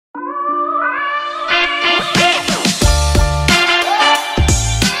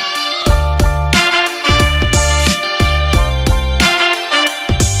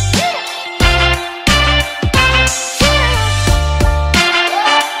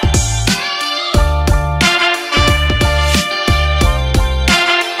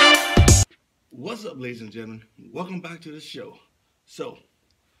and gentlemen, welcome back to the show. So,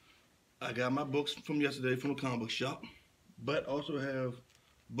 I got my books from yesterday from the comic book shop, but also have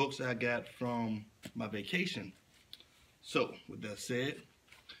books I got from my vacation. So, with that said,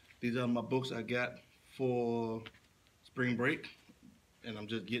 these are my books I got for spring break, and I'm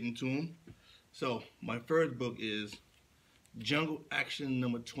just getting to them. So, my first book is Jungle Action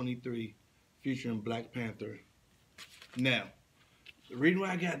number 23, featuring Black Panther. Now, the reason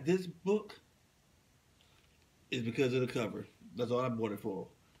why I got this book is because of the cover. That's all I bought it for.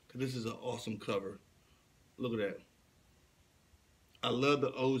 Because this is an awesome cover. Look at that. I love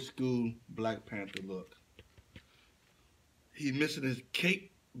the old school Black Panther look. He's missing his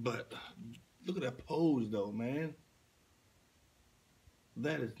cape, but look at that pose though, man.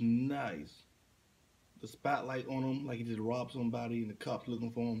 That is nice. The spotlight on him, like he just robbed somebody and the cops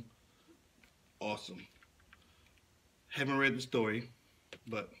looking for him. Awesome. Haven't read the story,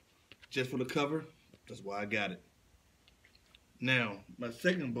 but just for the cover, that's why I got it. Now, my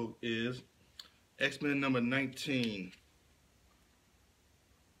second book is X-Men number 19.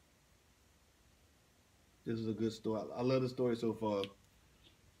 This is a good story. I love the story so far.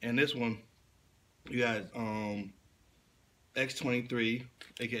 And this one, you got X-23,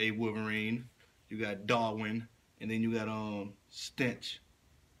 aka Wolverine. You got Dawg, and then you got Stench.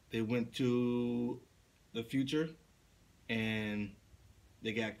 They went to the future and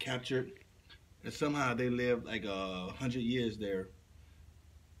they got captured, and somehow they lived like 100 years there,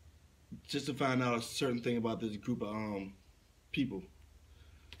 just to find out a certain thing about this group of people.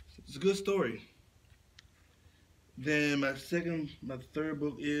 It's a good story. Then my third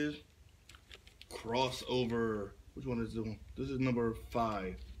book is Crossover. Which one is this one? This is number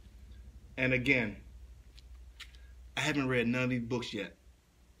 5. And again, I haven't read none of these books yet.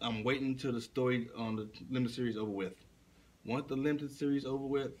 I'm waiting until the story on the limited series over with. Once the limited series over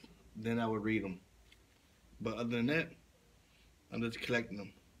with, then I would read them. But other than that, I'm just collecting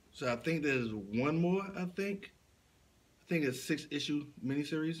them. So I think there's one more, I think it's a 6-issue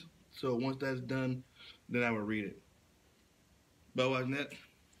miniseries. So once that's done, then I will read it. But other than that,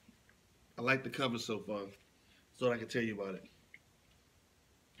 I like the cover so far. That's all I can tell you about it.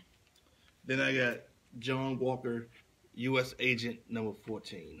 Then I got John Walker, U.S. Agent number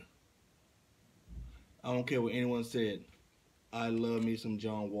 14. I don't care what anyone said. I love me some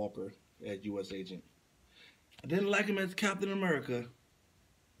John Walker as U.S. Agent. I didn't like him as Captain America,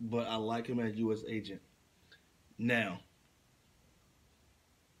 but I like him as U.S. Agent. Now,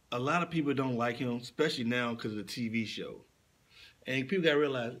 a lot of people don't like him, especially now because of the TV show. And people got to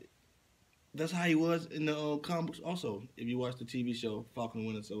realize, that's how he was in the comics also. If you watch the TV show, Falcon and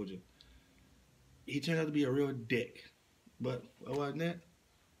Winter Soldier. He turned out to be a real dick. But other than that,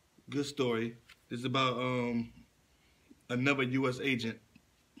 good story. It's about another U.S. agent,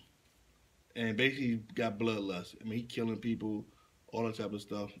 and basically got bloodlust. I mean, he killing people, all that type of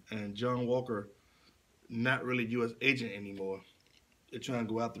stuff. And John Walker, not really U.S. agent anymore. They're trying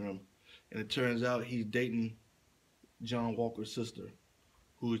to go after him, and it turns out he's dating John Walker's sister,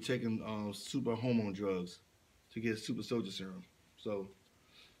 who is taking super hormone drugs to get super soldier serum. So,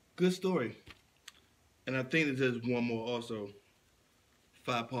 good story. And I think there's one more also,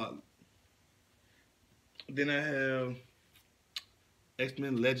 5-part. Then I have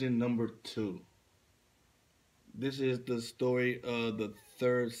X-Men Legend number 2. This is the story of the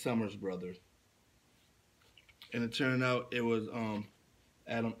third Summers brother. And it turned out it was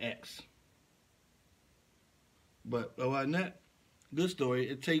Adam X. But other than that, good story.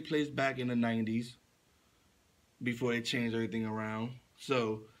 It takes place back in the 90s before they changed everything around.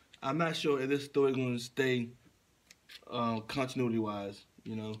 So I'm not sure if this story is going to stay continuity-wise,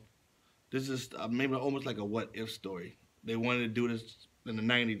 you know. This is maybe almost like a what-if story. They wanted to do this in the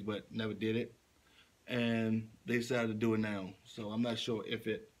 90s, but never did it. And they decided to do it now. So I'm not sure if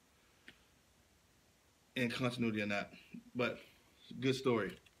it in continuity or not. But it's a good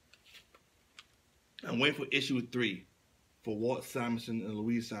story. I'm waiting for issue 3 for Walt Simonson and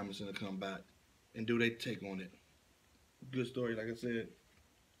Louise Simonson to come back and do their take on it. Good story, like I said.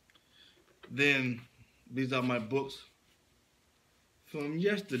 Then, these are my books from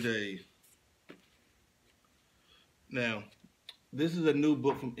yesterday. Now, this is a new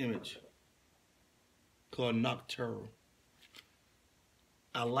book from Image called Nocturne.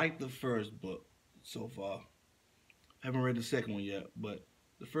 I like the first book so far. I haven't read the second one yet, but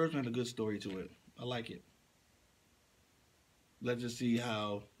the first one had a good story to it. I like it. Let's just see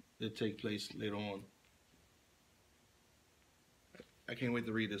how it takes place later on. I can't wait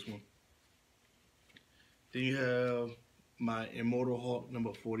to read this one. Then you have my Immortal Hulk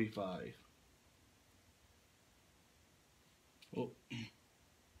number 45. Oh.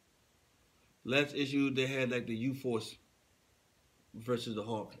 Last issue they had like the U-Force versus the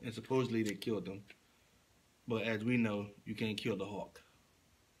Hawk, and supposedly they killed them. But as we know, you can't kill the Hawk.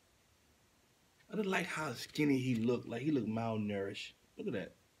 I just like how skinny he looked. Like he looked malnourished. Look at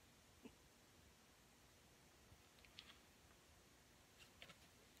that.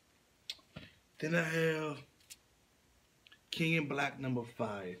 Then I have King in Black number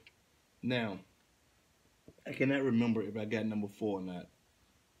 5. Now, I cannot remember if I got number 4 or not.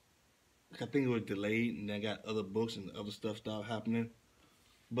 I think it was delayed, and then I got other books and other stuff started happening.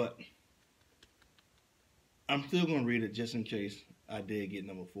 But I'm still gonna read it just in case I did get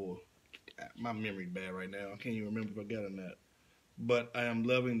number 4. My memory's bad right now. I can't even remember if I got it or not. But I am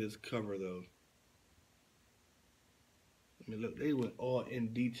loving this cover though. I mean, look, they went all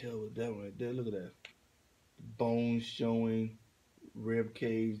in detail with that one right there. Look at that. The bones showing, rib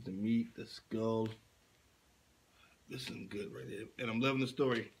cage, the meat, the skull. This is good right there. And I'm loving the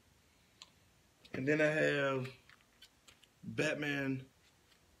story. And then I have Batman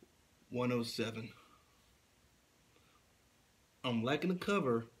 107. I'm liking the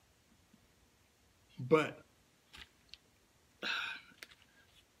cover, but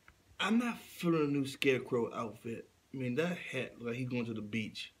I'm not feeling a new Scarecrow outfit. I mean, that hat, like he's going to the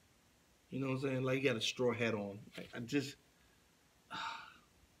beach. You know what I'm saying? Like he got a straw hat on. Like,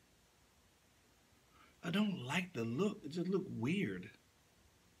 I don't like the look. It just look weird.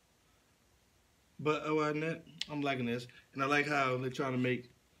 But other than that, I'm liking this. And I like how they're trying to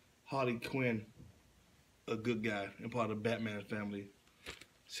make Harley Quinn a good guy and part of the Batman family.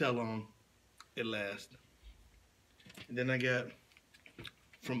 See how long it lasts. And then I got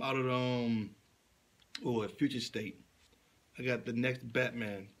from out of the Future State, I got the next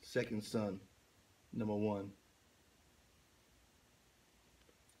Batman, Second Son, number 1.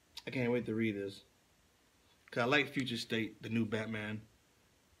 I can't wait to read this. Cause I like Future State, the new Batman.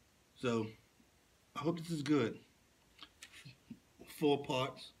 So I hope this is good. 4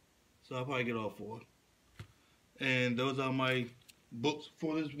 parts, so I'll probably get all 4. And those are my books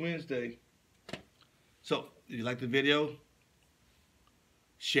for this Wednesday. So if you like the video,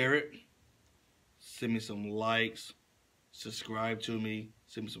 share it, send me some likes, subscribe to me,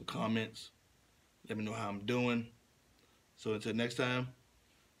 send me some comments, let me know how I'm doing. So until next time,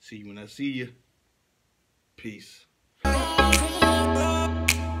 see you when I see you. Peace.